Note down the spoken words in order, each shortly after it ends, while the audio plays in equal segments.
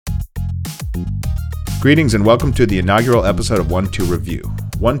Greetings and welcome to the inaugural episode of 1-2 Review.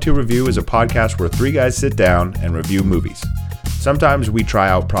 1-2 Review is a podcast where three guys sit down and review movies. Sometimes we try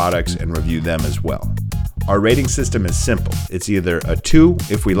out products and review them as well. Our rating system is simple. It's either a 2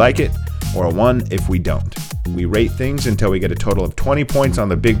 if we like it, or a 1 if we don't. We rate things until we get a total of 20 points on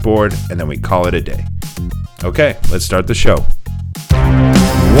the big board, and then we call it a day. Okay, let's start the show. 1,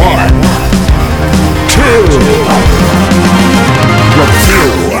 2,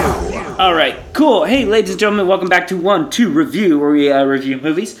 Review. All right, cool. Hey, ladies and gentlemen, welcome back to 1-2 Review, where we review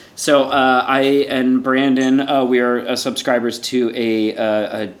movies. So I and Brandon, we are subscribers to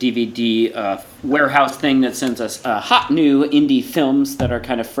a DVD warehouse thing that sends us hot new indie films that are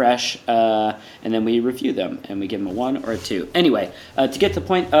kind of fresh, and then we review them, and we give them a 1 or a 2. Anyway, to get to the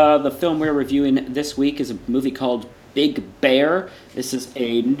point, the film we're reviewing this week is a movie called Big Bear. This is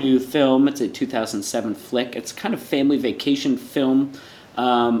a new film. It's a 2007 flick. It's kind of family vacation film.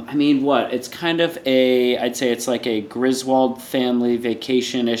 It's kind of I'd say it's like a Griswold family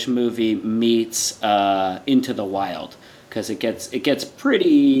vacation-ish movie meets Into the Wild, because it gets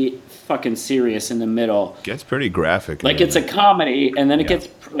pretty fucking serious in the middle. Gets pretty graphic. Like it's a comedy, and then it gets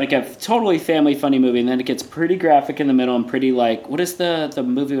like a totally family funny movie, and then it gets pretty graphic in the middle and pretty like, what is the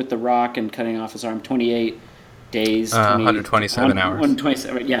movie with The Rock and cutting off his arm? 28 days? 127 hours.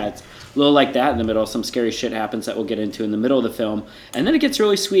 127, yeah, it's a little like that in the middle. Some scary shit happens that we'll get into in the middle of the film. And then it gets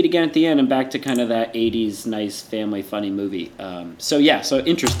really sweet again at the end and back to kind of that 80s nice family funny movie. So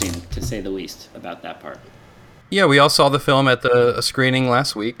interesting to say the least about that part. Yeah, we all saw the film at the screening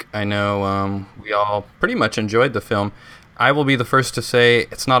last week. I know we all pretty much enjoyed the film. I will be the first to say,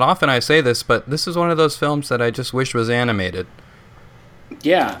 it's not often I say this, but this is one of those films that I just wish was animated.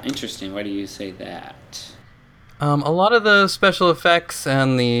 Yeah, interesting. Why do you say that? A lot of the special effects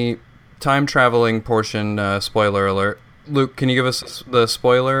and the time-traveling portion, spoiler alert. Luke, can you give us the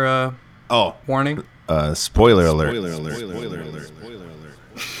spoiler warning? Spoiler alert.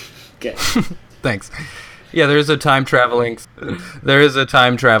 Okay. Thanks. Yeah, there is a time-traveling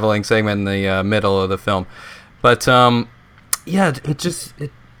segment in the middle of the film. But, That's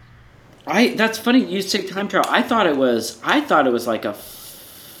funny you say time travel. I thought it was like a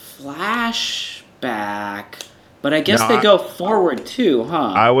flashback. But I guess they go forward too,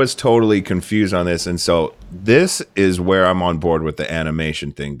 huh? I was totally confused on this, and so this is where I'm on board with the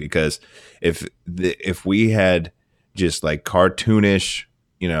animation thing, because if we had just like cartoonish,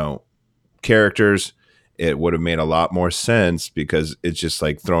 characters, it would have made a lot more sense, because it's just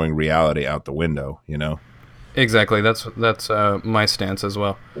like throwing reality out the window, Exactly. That's my stance as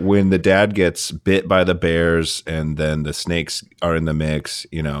well. When the dad gets bit by the bears and then the snakes are in the mix,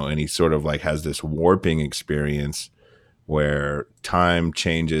 and he sort of like has this warping experience where time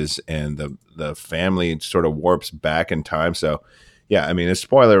changes and the family sort of warps back in time. So, yeah, I mean, it's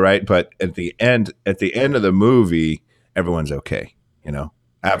spoiler, right? But at the end of the movie, everyone's okay,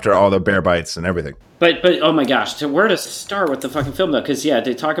 after all the bear bites and everything. But oh my gosh, where to start with the fucking film though? Because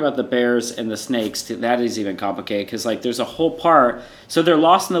they talk about the bears and the snakes. That is even complicated, because like there's a whole part. So they're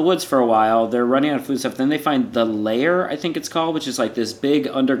lost in the woods for a while. They're running out of food stuff. Then they find the lair, I think it's called, which is like this big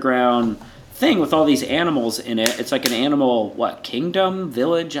underground thing with all these animals in it. It's like an animal kingdom,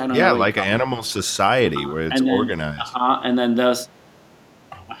 village. I don't know. Yeah, like an animal society where it's organized. And then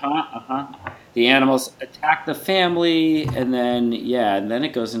the animals attack the family, and then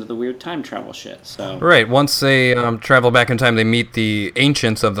it goes into the weird time travel shit. So right, once they travel back in time, they meet the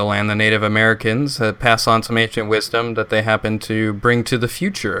ancients of the land, the Native Americans, pass on some ancient wisdom that they happen to bring to the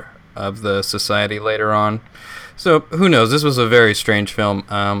future of the society later on. So who knows? This was a very strange film.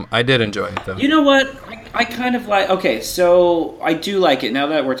 I did enjoy it, though. You know what? I kind of like... Okay, so I do like it now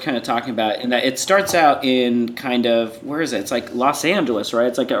that we're kind of talking about it, in that it starts out in kind of... Where is it? It's like Los Angeles, right?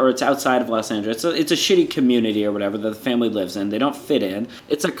 It's like... Or it's outside of Los Angeles. It's a shitty community or whatever that the family lives in. They don't fit in.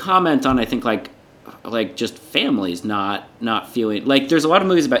 It's a comment on, I think, like just families not feeling... Like, there's a lot of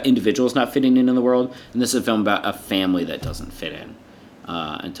movies about individuals not fitting in the world, and this is a film about a family that doesn't fit in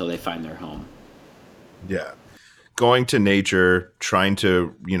until they find their home. Yeah. Going to nature, trying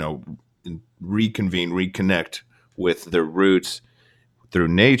to, reconnect with their roots through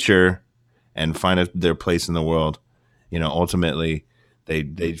nature and find their place in the world. Ultimately, they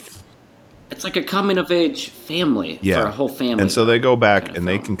it's like a coming of age family for a whole family. And so they go back and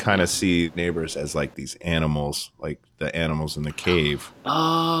they can kind of see neighbors as like these animals, like the animals in the cave.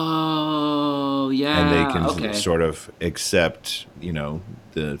 Oh, yeah. And they can sort of accept, the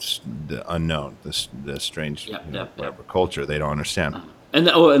unknown, the strange whatever culture they don't understand. And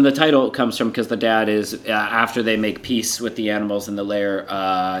the title comes from because the dad is after they make peace with the animals in the lair.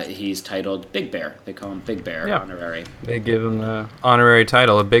 He's titled Big Bear. They call him Big Bear, honorary. They give him the honorary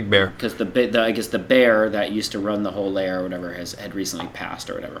title of Big Bear because I guess the bear that used to run the whole lair or whatever had recently passed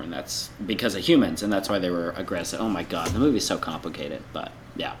or whatever, and that's because of humans, and that's why they were aggressive. Oh my god, the movie's so complicated, but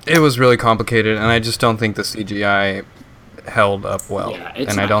yeah, it was really complicated, and I just don't think the CGI held up well,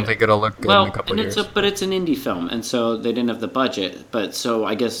 and I don't think it'll look good in a couple of years. But it's an indie film, and so they didn't have the budget. But so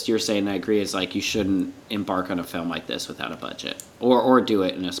I guess you're saying, I agree, is like you shouldn't embark on a film like this without a budget, or do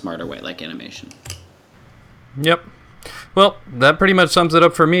it in a smarter way, like animation. Yep. Well, that pretty much sums it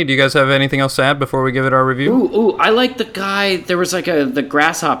up for me. Do you guys have anything else to add before we give it our review? Ooh, I like the guy. There was like the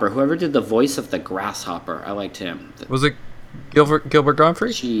grasshopper. Whoever did the voice of the grasshopper, I liked him. Was it Gilbert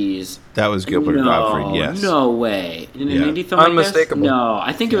Gottfried? Jeez. That was Gilbert Gottfried, yes. No way. In an indie film Unmistakable. Like this? No,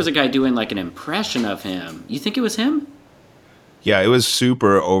 I think it was a guy doing like an impression of him. You think it was him? Yeah, it was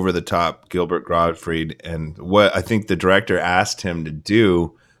super over the top Gilbert Gottfried, and what I think the director asked him to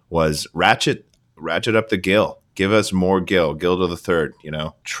do was ratchet up the Gil. Give us more Gil to the third,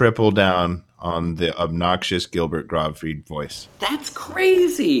 triple down on the obnoxious Gilbert Gottfried voice. That's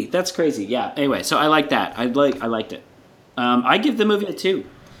crazy. Yeah. Anyway, so I like that. I liked it. I give the movie a 2.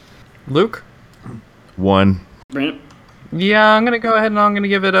 Luke? 1. Brandon? Yeah, I'm going to go ahead and I'm going to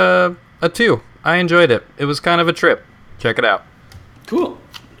give it a 2. I enjoyed it. It was kind of a trip. Check it out. Cool.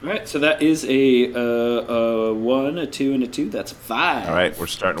 All right, so that is a 1, a 2, and a 2. That's 5. All right, we're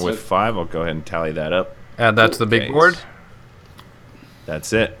starting with 5. I'll go ahead and tally that up. Add that to the big board.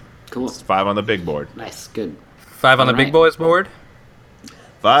 That's it. Cool. It's 5 on the big board. Nice, good. 5 on the big boys board.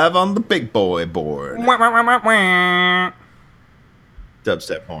 5 on the big boy board.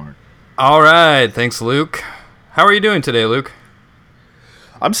 Dubstep horn. All right, thanks, Luke. How are you doing today, Luke?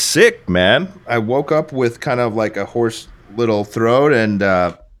 I'm sick, man. I woke up with kind of like a hoarse little throat and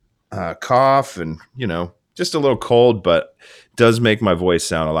cough and, just a little cold, but does make my voice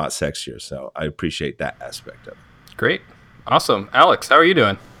sound a lot sexier. So I appreciate that aspect of it. Great. Awesome. Alex, how are you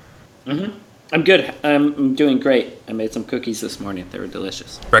doing? Mm-hmm. I'm good. I'm doing great. I made some cookies this morning. They were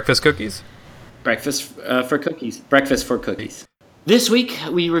delicious. Breakfast cookies? Breakfast for cookies. Breakfast for cookies. This week,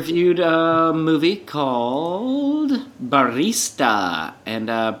 we reviewed a movie called Barista. And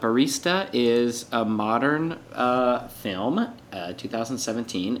Barista is a modern film,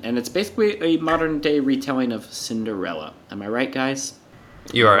 2017. And it's basically a modern-day retelling of Cinderella. Am I right, guys?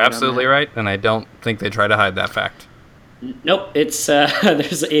 You are absolutely right, and I don't think they try to hide that fact. Nope, it's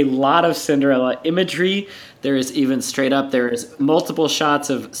there's a lot of Cinderella imagery. There is even straight up, there is multiple shots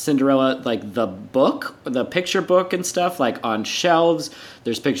of Cinderella, like the book, the picture book and stuff, like on shelves.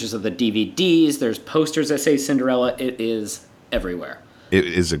 There's pictures of the DVDs. There's posters that say Cinderella. It is everywhere. It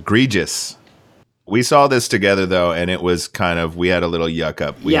is egregious. We saw this together, though, and it was kind of, we had a little yuck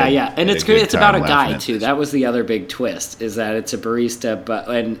up. Yeah. And it's great. It's about a guy, too. That was the other big twist, is that it's a barista.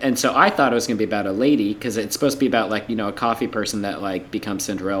 And so I thought it was going to be about a lady, because it's supposed to be about, like, a coffee person that, like, becomes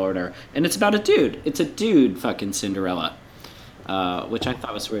Cinderella or whatever. And it's about a dude. It's a dude fucking Cinderella, which I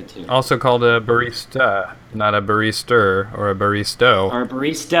thought was weird, too. Also called a barista, not a barister or a baristo. Or a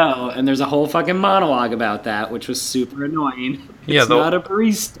baristo. And there's a whole fucking monologue about that, which was super annoying. Yeah, it's not a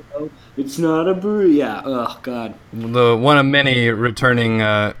baristo. It's not a brew. Yeah. Oh God. The one of many returning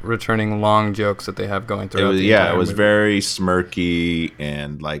long jokes that they have going through. It was very smirky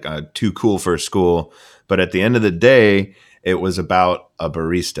and like too cool for school. But at the end of the day, it was about a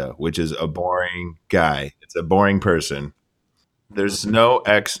barista, which is a boring guy. It's a boring person. There's no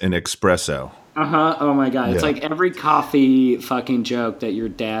X in espresso. Oh my God. It's like every coffee fucking joke that your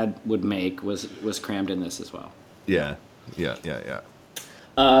dad would make was crammed in this as well. Yeah.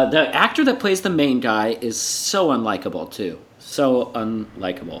 The actor that plays the main guy is so unlikable too. So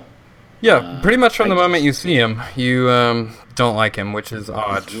unlikable. Yeah, pretty much from the moment you see him, you don't like him, which is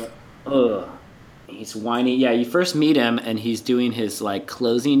odd. Ugh. He's whiny. Yeah, you first meet him and he's doing his like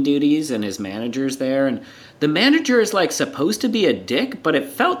closing duties and his manager's there, and the manager is like supposed to be a dick, but it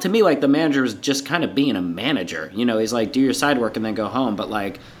felt to me like the manager was just kind of being a manager. He's like, do your side work and then go home, but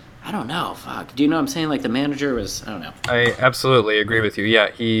like, I don't know. Fuck. Do you know what I'm saying? Like the manager was, I don't know. I absolutely agree with you. Yeah,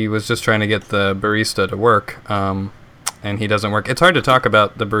 he was just trying to get the barista to work, and he doesn't work. It's hard to talk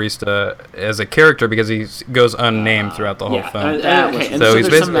about the barista as a character because he goes unnamed throughout the whole film. Okay. So he's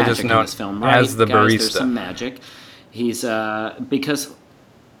basically just known film, right? as the barista. There's some magic. He's because.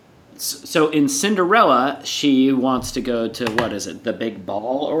 So in Cinderella, she wants to go to, what is it, the big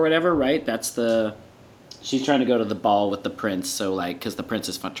ball or whatever, right? She's trying to go to the ball with the prince, so like, because the prince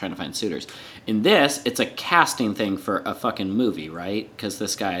is trying to find suitors. In this, it's a casting thing for a fucking movie, right? Because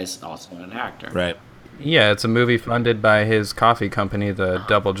this guy is also an actor. Right. Yeah, it's a movie funded by his coffee company, the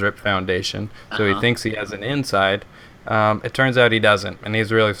Double Drip Foundation. So he thinks he has an inside. It turns out he doesn't, and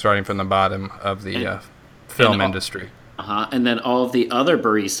he's really starting from the bottom of the film industry. And then all of the other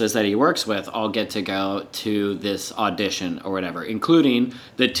baristas that he works with all get to go to this audition or whatever, including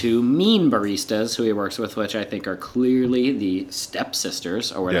the two mean baristas who he works with, which I think are clearly the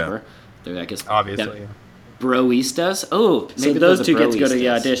stepsisters or whatever. Yeah. They're, I guess, Obviously. Broistas. Oh, maybe So those two get to go to the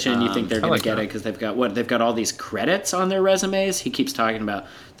broistas. audition. You think they're going like to get that. it because they've got what? They've got all these credits on their resumes. He keeps talking about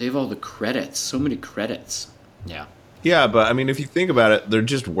they have all the credits. So many credits. Yeah. Yeah, but I mean, if you think about it, they're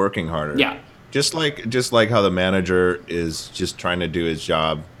just working harder. Yeah. Just like how the manager is just trying to do his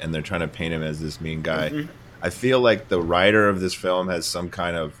job, and they're trying to paint him as this mean guy. Mm-hmm. I feel like the writer of this film has some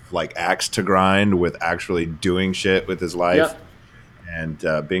kind of like axe to grind with actually doing shit with his life and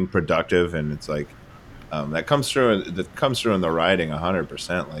being productive, and it's like that comes through in the writing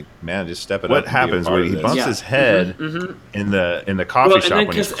 100%. Like, man, just step it up. What happens when he bumps his head in the coffee shop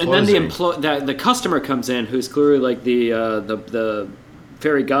when he's closing? And then the customer comes in, who's clearly like the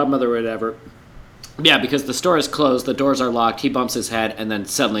fairy godmother or whatever. Yeah, because the store is closed, the doors are locked. He bumps his head, and then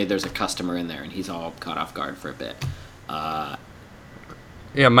suddenly there's a customer in there, and he's all caught off guard for a bit.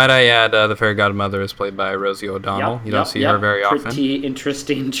 Yeah, might I add, the fairy godmother is played by Rosie O'Donnell. You don't see her very often. Pretty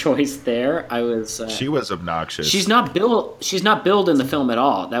interesting choice there. I was. She was obnoxious. She's not billed in the film at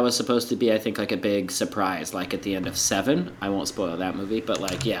all. That was supposed to be, I think, like a big surprise, like at the end of Seven. I won't spoil that movie, but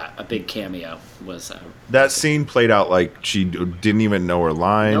like, yeah, a big cameo was. That scene played out like she didn't even know her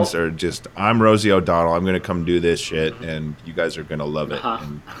lines, or just, I'm Rosie O'Donnell, I'm going to come do this shit, and you guys are going to love it.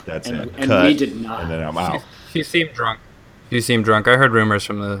 And that's it. And Cut, we did not. And then I'm out. She seemed drunk. I heard rumors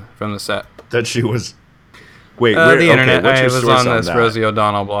from the set. That she was... Wait, The internet. what's I your was source on this that? Rosie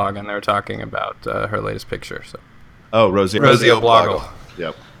O'Donnell blog, and they were talking about her latest picture. So. Oh, Rosie O'Bloggle.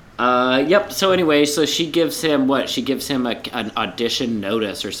 Yep. Yep. So anyway, so she gives him what? She gives him an audition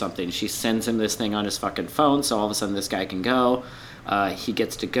notice or something. She sends him this thing on his fucking phone, so all of a sudden this guy can go. He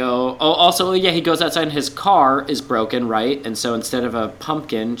gets to go. Oh, also, yeah, he goes outside and his car is broken, right? And so instead of a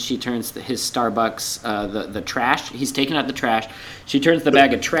pumpkin, she turns his Starbucks, the trash. He's taking out the trash. She turns the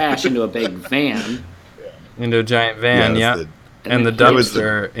bag of trash into a big van. Into a giant van, yeah. And the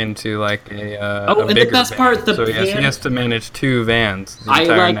dumpster into like a and bigger the best van. part, So he has to manage two vans the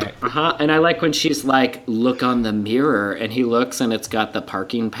entire night. And I like when she's like, look on the mirror, and he looks and it's got the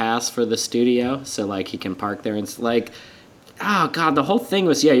parking pass for the studio, so like he can park there, and it's like, oh god, the whole thing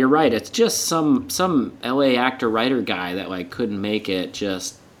was, yeah, you're right, it's just some LA actor writer guy that like couldn't make it,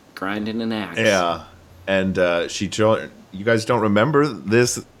 just grinding an axe. Yeah, and you guys don't remember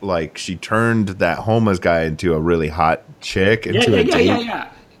this? Like, she turned that homeless guy into a really hot chick, into a date.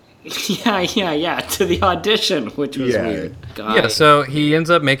 Yeah, to the audition, which was weird. God. Yeah, so he ends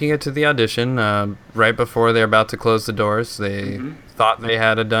up making it to the audition right before they're about to close the doors. They thought they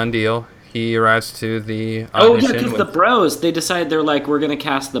had a done deal. He arrives to the audition. Oh, yeah, because the bros, they decide they're like, we're going to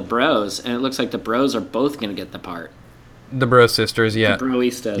cast the bros, and it looks like the bros are both going to get the part. The Bro Sisters, yeah. The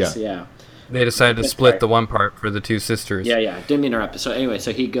Broistas, yeah. They decided to split the one part for the two sisters. Yeah, didn't mean to interrupt. So anyway,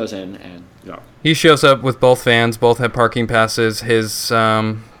 so he goes in and... He shows up with both vans. Both have parking passes. His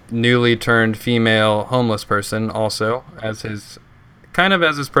newly turned female homeless person also as his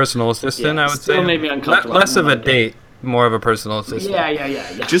personal assistant, I would say. Still made me uncomfortable. Less of a date, more of a personal assistant.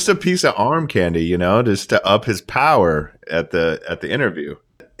 Yeah. Just a piece of arm candy, just to up his power at the interview.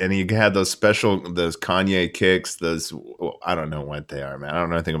 And he had those Kanye kicks, I don't know what they are, man. I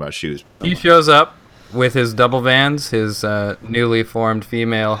don't know anything about shoes. He shows up with his double vans, his newly formed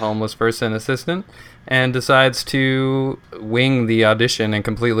female homeless person assistant, and decides to wing the audition and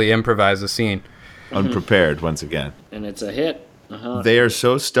completely improvise the scene. Unprepared, once again. And it's a hit. They are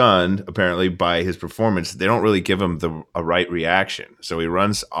so stunned, apparently, by his performance, they don't really give him a right reaction. So he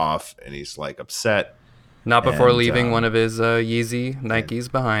runs off, and he's, like, upset. Not before leaving one of his Yeezy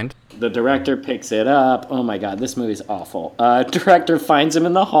Nikes behind. The director picks it up. Oh my god, this movie's awful. Director finds him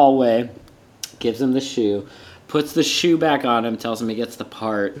in the hallway, gives him the shoe, puts the shoe back on him, tells him he gets the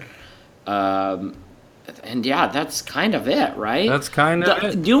part. And yeah, that's kind of it, right? That's kind of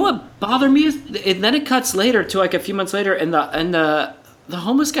it. You know what bothered me is, and then it cuts later to like a few months later, and the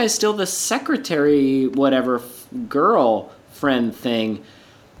homeless guy's still the secretary, whatever, girlfriend thing.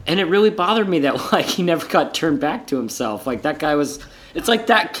 And it really bothered me that, like, he never got turned back to himself. Like, that guy was... It's like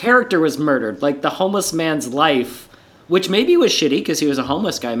that character was murdered. Like, the homeless man's life, which maybe was shitty because he was a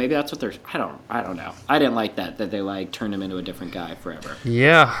homeless guy. Maybe that's what they're... I don't know. I didn't like that they, like, turned him into a different guy forever.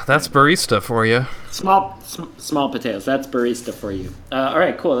 Yeah, that's barista for you. Small potatoes. That's barista for you. All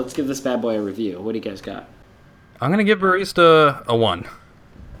right, cool. Let's give this bad boy a review. What do you guys got? I'm going to give barista a 1.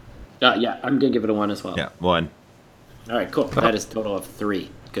 Yeah, I'm gonna give it a 1 as well. Yeah, 1. All right, cool. That is a total of 3.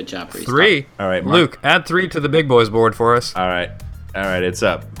 Good job, Reese. 3. All right, Mark. Luke, add 3 to the big boys board for us. All right, it's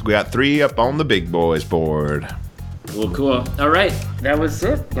up. We got 3 up on the big boys board. Cool. All right, that was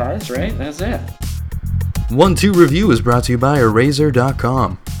it, guys. Right? That's it. 1-2 Review is brought to you by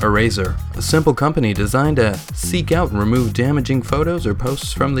Eraser.com. Eraser, a simple company designed to seek out and remove damaging photos or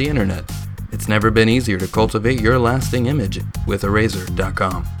posts from the internet. It's never been easier to cultivate your lasting image with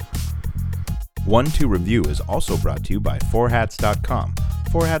Eraser.com. 1-2 Review is also brought to you by 4hats.com.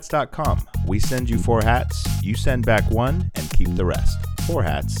 4hats.com. We send you 4 hats, you send back 1, and keep the rest.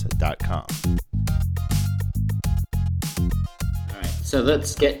 4hats.com. All right, so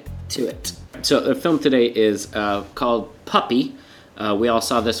let's get to it. So the film today is called Puppy. We all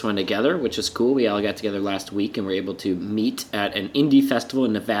saw this one together, which is cool. We all got together last week and were able to meet at an indie festival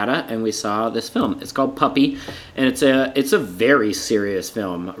in Nevada, and we saw this film. It's called Puppy, and it's a very serious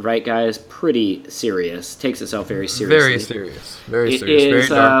film, right, guys? Pretty serious. Takes itself very seriously. Very serious. Very It serious. is,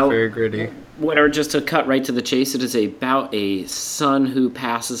 Very dark, very gritty. Whatever, just to cut right to the chase, it is about a son who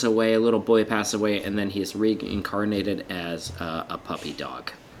passes away, a little boy passes away, and then he is reincarnated as a puppy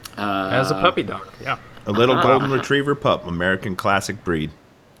dog. As a puppy dog, yeah. A little golden retriever pup, American classic breed.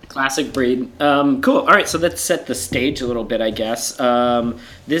 Classic breed. Cool. All right, so let's set the stage a little bit, I guess.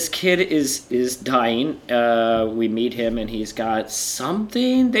 This kid is dying. We meet him, and he's got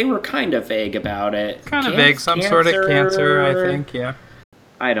something. They were kind of vague about it. Kind of vague. Some sort of cancer, I think, yeah.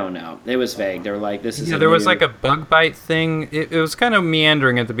 I don't know. It was vague. They were like, this is Yeah, there was like a bug bite thing. It was kind of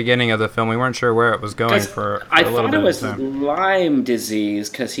meandering at the beginning of the film. We weren't sure where it was going for I a little thought bit it was of time. Lyme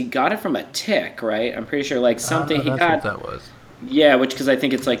disease because he got it from a tick, right? I'm pretty sure like something he That's got. what that was. Yeah, because I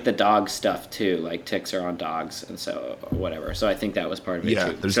think it's like the dog stuff too. Like ticks are on dogs, and so whatever. So I think that was part of it Yeah,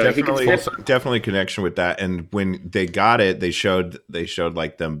 too. there's So he could definitely a connection with that. And when they got it, they showed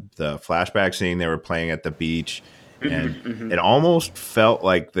like the flashback scene. They were playing at the beach, and it almost felt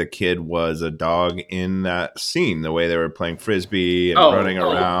like the kid was a dog in that scene. The way they were playing frisbee and running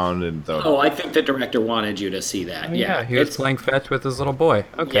around, and I think the director wanted you to see that. Oh, yeah, he was playing fetch with his little boy.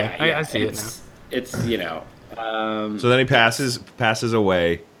 Okay, Yeah, I see it now. It's so then he passes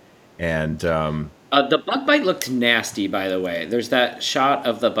away, and the bug bite looked nasty. By the way, there's that shot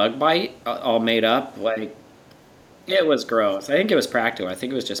of the bug bite all made up. Like it was gross. I think it was practical. I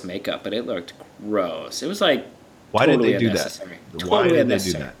think it was just makeup, but it looked gross. It was like why totally did they do unnecessary. that? Totally Why did they do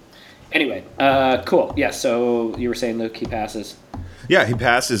unnecessary. that? Anyway, cool. Yeah. So you were saying Luke, he passes. Yeah, he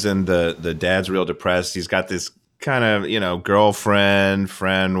passes, and the dad's real depressed. He's got this kind of girlfriend,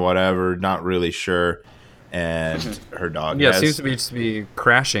 friend, whatever, not really sure. And her dog. Yeah, seems to be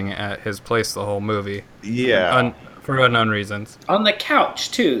crashing at his place the whole movie. Yeah. For unknown reasons. On the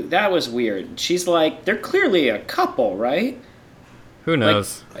couch too. That was weird. She's like, they're clearly a couple, right? Who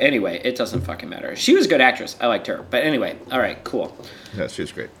knows? Like, anyway, it doesn't fucking matter. She was a good actress. I liked her. But anyway, all right, cool. Yeah, she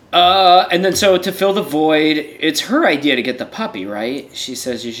was great. And then so to fill the void, it's her idea to get the puppy, right? She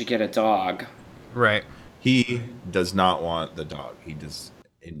says you should get a dog. Right. He does not want the dog.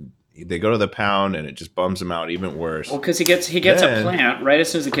 They go to the pound, and it just bums him out even worse. Well, because he gets a plant right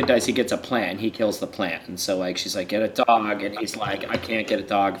as soon as the kid dies. He gets a plant. He kills the plant, and so like she's like, get a dog, and he's like, I can't get a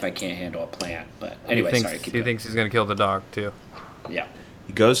dog if I can't handle a plant. But anyway, he sorry. thinks he's gonna kill the dog too. Yeah.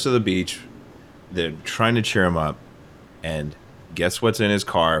 He goes to the beach. They're trying to cheer him up, and guess what's in his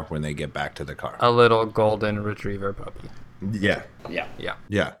car when they get back to the car? A little golden retriever puppy. Yeah. Yeah. Yeah.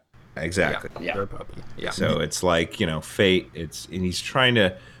 Yeah. Exactly. Yeah. Retriever puppy. Yeah. So it's like, fate. And he's trying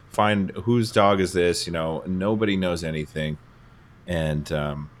to find whose dog is this, nobody knows anything. And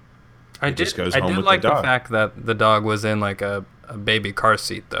just goes home with like the dog. the fact that the dog was in like a baby car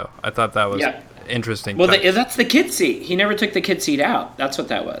seat though. I thought that was interesting. Well, that's the kid seat. He never took the kid seat out. That's what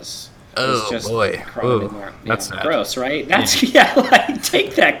that was. Oh boy. That's sad. Gross, right? That's like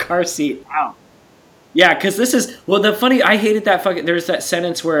take that car seat out. Yeah, because this is I hated that fucking. There's that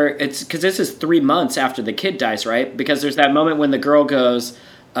sentence where it's because this is 3 months after the kid dies, right? Because there's that moment when the girl goes,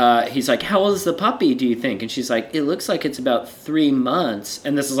 he's like, "How old is the puppy? Do you think?" And she's like, "It looks like it's about 3 months."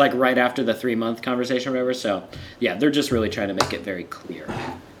 And this is like right after the 3-month conversation, or whatever. So yeah, they're just really trying to make it very clear.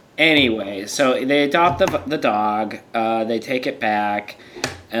 Anyway, so they adopt the dog. They take it back.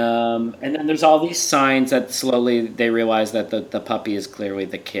 And then there's all these signs that slowly they realize that the puppy is clearly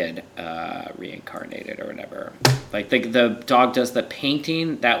the kid reincarnated or whatever. Like the dog does the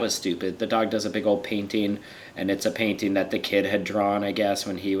painting. That was stupid. The dog does a big old painting, and it's a painting that the kid had drawn, I guess,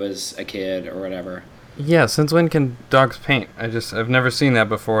 when he was a kid or whatever. Yeah, since when can dogs paint? I've never seen that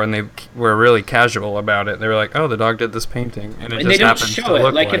before, and they were really casual about it. They were like, "Oh, the dog did this painting," and And just they don't happens show to it.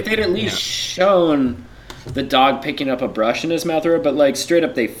 look Like if they'd at least shown. the dog picking up a brush in his mouth, or but like straight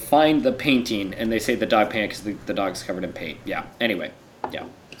up they find the painting and they say the dog painted because the dog's covered in paint. Yeah. Anyway. Yeah.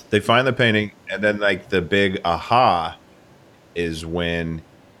 They find the painting, and then like the big aha is when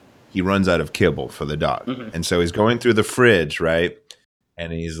he runs out of kibble for the dog. And so he's going through the fridge, right?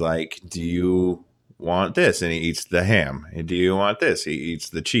 And he's like, do you want this? And he eats the ham. And do you want this? He eats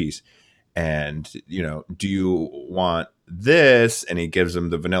the cheese. And, do you want this? And he gives him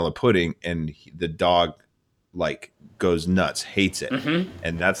the vanilla pudding, and the dog like goes nuts, hates it.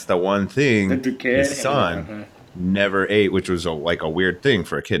 And that's the one thing his son never ate, which was like a weird thing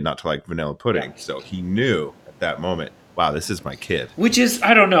for a kid not to like vanilla pudding. So he knew at that moment, wow, this is my kid. Which is,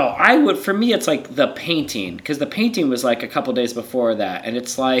 I don't know. For me, it's like the painting, because the painting was like a couple days before that, and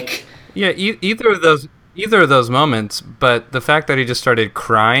it's like, Yeah, either of those moments, but the fact that he just started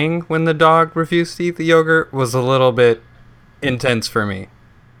crying when the dog refused to eat the yogurt was a little bit intense for me.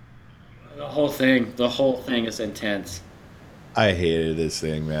 the whole thing is intense. I hated this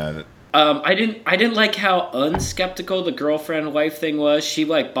thing, man. I didn't like how unskeptical the girlfriend wife thing was. She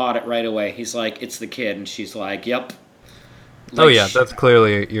like bought it right away. He's like, it's the kid, and she's like, yep. Oh yeah, that's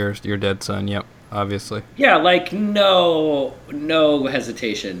clearly your dead son. Yep, obviously. Yeah, like no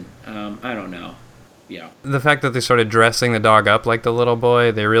hesitation. I don't know. Yeah. The fact that they started dressing the dog up like the little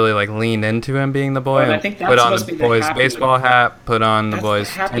boy, they really like leaned into him being the boy. Well, I and think that's put on supposed to the be the boy's happy- baseball hat, put on the That's boy's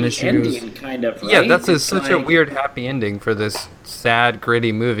the happy tennis shoes. ending, kind of. Right? Yeah, that's It's such a like- weird happy ending for this sad,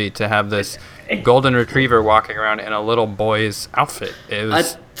 gritty movie to have this golden retriever walking around in a little boy's outfit. It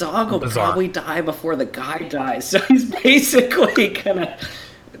was A dog will bizarre. probably die before the guy dies, so he's basically gonna.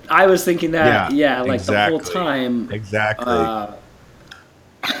 I was thinking that, like exactly. the whole time. Exactly.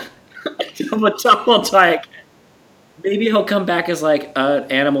 Double take. Maybe he'll come back as like an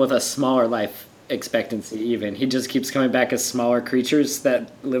animal with a smaller life expectancy. Even he just keeps coming back as smaller creatures that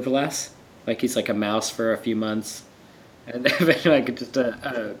live less. Like he's like a mouse for a few months, and then like just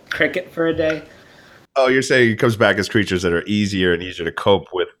a cricket for a day. Oh, you're saying he comes back as creatures that are easier and easier to cope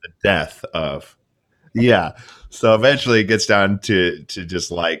with the death of. Yeah. So eventually it gets down to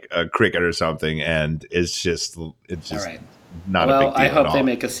just like a cricket or something, and it's just All right. not a big deal I at hope all. they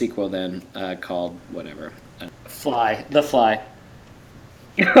make a sequel then called whatever. The Fly.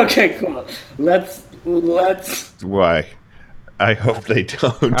 Okay, cool. Let's. Why? I hope they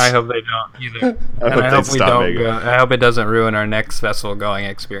don't. I hope they don't either. I And hope I they hope we stop don't. making it. I hope it doesn't ruin our next festival going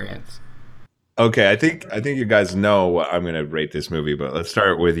experience. Okay, I think you guys know what I'm going to rate this movie, but let's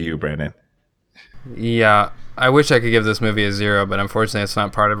start with you, Brandon. Yeah, I wish I could give this movie a 0, but unfortunately it's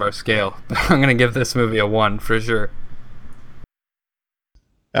not part of our scale. I'm going to give this movie a 1 for sure.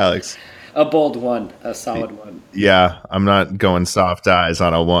 Alex. A bold one. A solid one. Yeah, I'm not going soft eyes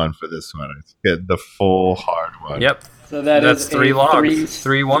on a 1 for this one. It's get the full hard one. Yep. So that's 3 logs.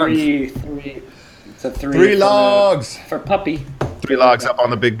 3 ones. Three. It's a 3. 3 logs. For puppy. 3 logs up on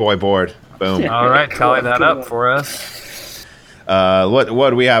the big boy board. Boom. All right, tally that Cool. up for us. What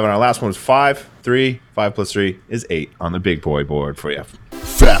do we have on our last one? Was 5. 3. 5 plus 3 is 8 on the big boy board for you.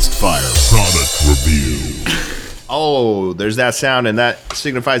 Fast Fire Product Review. Oh, there's that sound, and that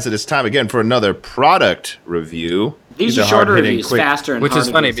signifies that it's time again for another product review. These are shorter hard-hitting, reviews, quick- faster and Which is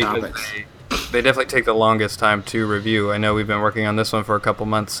harder funny to because topics. they definitely take the longest time to review. I know we've been working on this one for a couple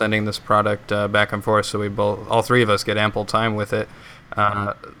months, sending this product back and forth, so all 3 of us get ample time with it.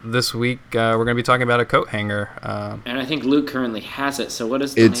 This week, we're going to be talking about a coat hanger. And I think Luke currently has it. So what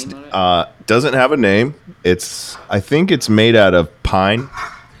is the It's name on it? doesn't have a name. I think it's made out of pine.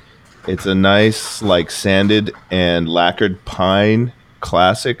 It's a nice like sanded and lacquered pine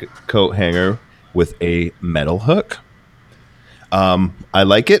classic coat hanger with a metal hook. I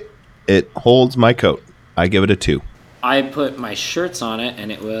like it. It holds my coat. I give it a 2. I put my shirts on it,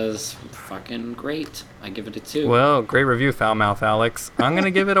 and it was fucking great. I give it a 2. Well, great review, foul mouth Alex. I'm going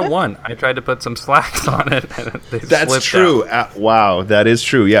to give it a 1. I tried to put some slacks on it, and they That's slipped true. out. Wow, that is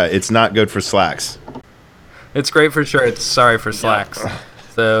true. Yeah, it's not good for slacks. It's great for shirts. Sorry for slacks.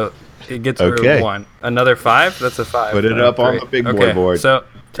 So it gets rid Okay. of 1. Another 5? That's a 5. Put it up on the big boy Okay, board. So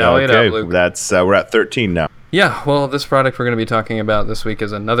tally it up, Luke. That's we're at 13 now. Yeah, well, this product we're going to be talking about this week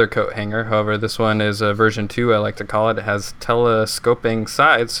is another coat hanger. However, this one is version 2, I like to call it. It has telescoping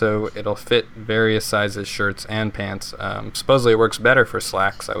sides, so it'll fit various sizes shirts and pants. Supposedly it works better for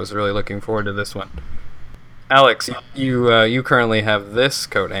slacks. I was really looking forward to this one. Alex, you currently have this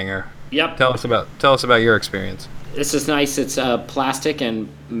coat hanger. Yep. Tell us about your experience. This is nice. It's plastic and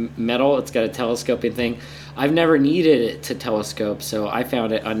metal. It's got a telescoping thing. I've never needed it to telescope, so I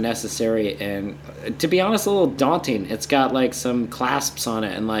found it unnecessary and, to be honest, a little daunting. It's got like some clasps on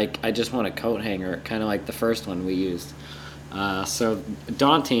it, and like I just want a coat hanger, kind of like the first one we used. So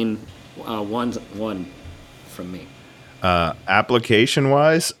daunting. One. from me.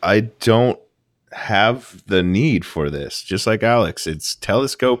 Application-wise, I don't have the need for this. Just like Alex, it's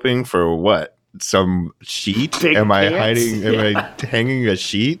telescoping for what? Some sheet? Big Am I pants? hiding? Am I hanging a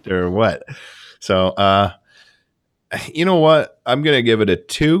sheet or what? So, you know what? I'm gonna give it a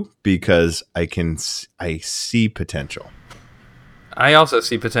 2 because I see potential. I also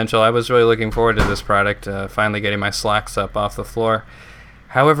see potential. I was really looking forward to this product, finally getting my slacks up off the floor.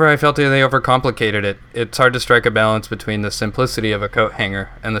 However, I felt they overcomplicated it. It's hard to strike a balance between the simplicity of a coat hanger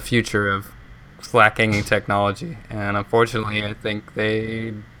and the future of slack hanging technology. And unfortunately, I think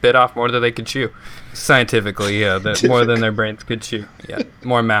they bit off more than they could chew. Scientifically, yeah, more than their brains could chew. Yeah,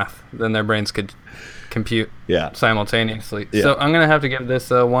 more math than their brains could compute simultaneously. Yeah. So I'm going to have to give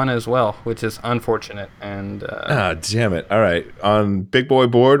this a 1 as well, which is unfortunate. And Damn it. All right. On Big Boy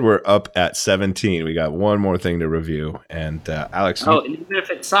Board, we're up at 17. We got one more thing to review. And Alex. And even if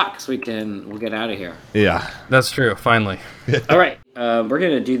it sucks, we'll get out of here. Yeah. That's true. Finally. All right. We're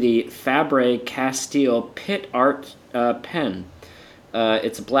going to do the Faber-Castell Pit Art pen.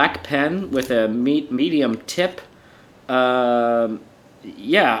 It's a black pen with a medium tip. I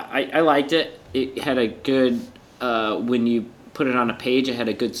liked it. It had a good, when you put it on a page, it had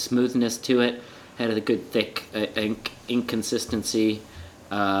a good smoothness to it. Had a good thick ink consistency,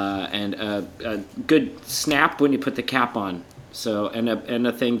 and a good snap when you put the cap on. So and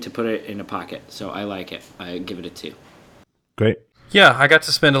a thing to put it in a pocket. So I like it. I give it a 2. Great. Yeah, I got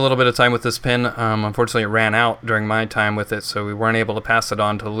to spend a little bit of time with this pen. Unfortunately, it ran out during my time with it, so we weren't able to pass it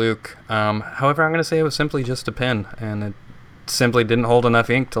on to Luke. However, I'm going to say it was simply just a pen, and it simply didn't hold enough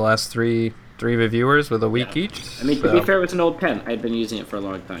ink to last three reviewers with a week each. I mean, to be fair, it was an old pen. I'd been using it for a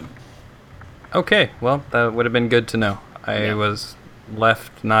long time. Okay, well, that would have been good to know. I was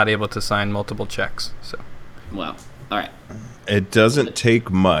left not able to sign multiple checks. So. Well, all right. It doesn't take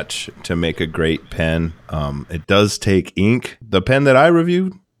much to make a great pen. It does take ink. The pen that I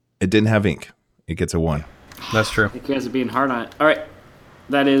reviewed, it didn't have ink. It gets a 1. That's true. I think you guys are being hard on it. All right.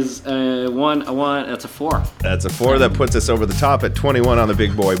 That is a 1. That's a 4. That's a 4. That puts us over the top at 21 on the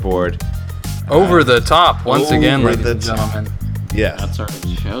Big Boy Board. Over the top, once again, over ladies the and gentlemen. Yes. That's our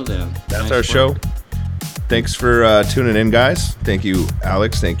show then. That's Nice our work. show. Thanks for tuning in, guys. Thank you,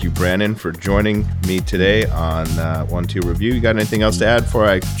 Alex. Thank you, Brandon, for joining me today on 1-2 Review. You got anything else to add before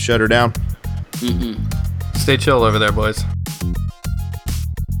I shut her down? Stay chill over there, boys.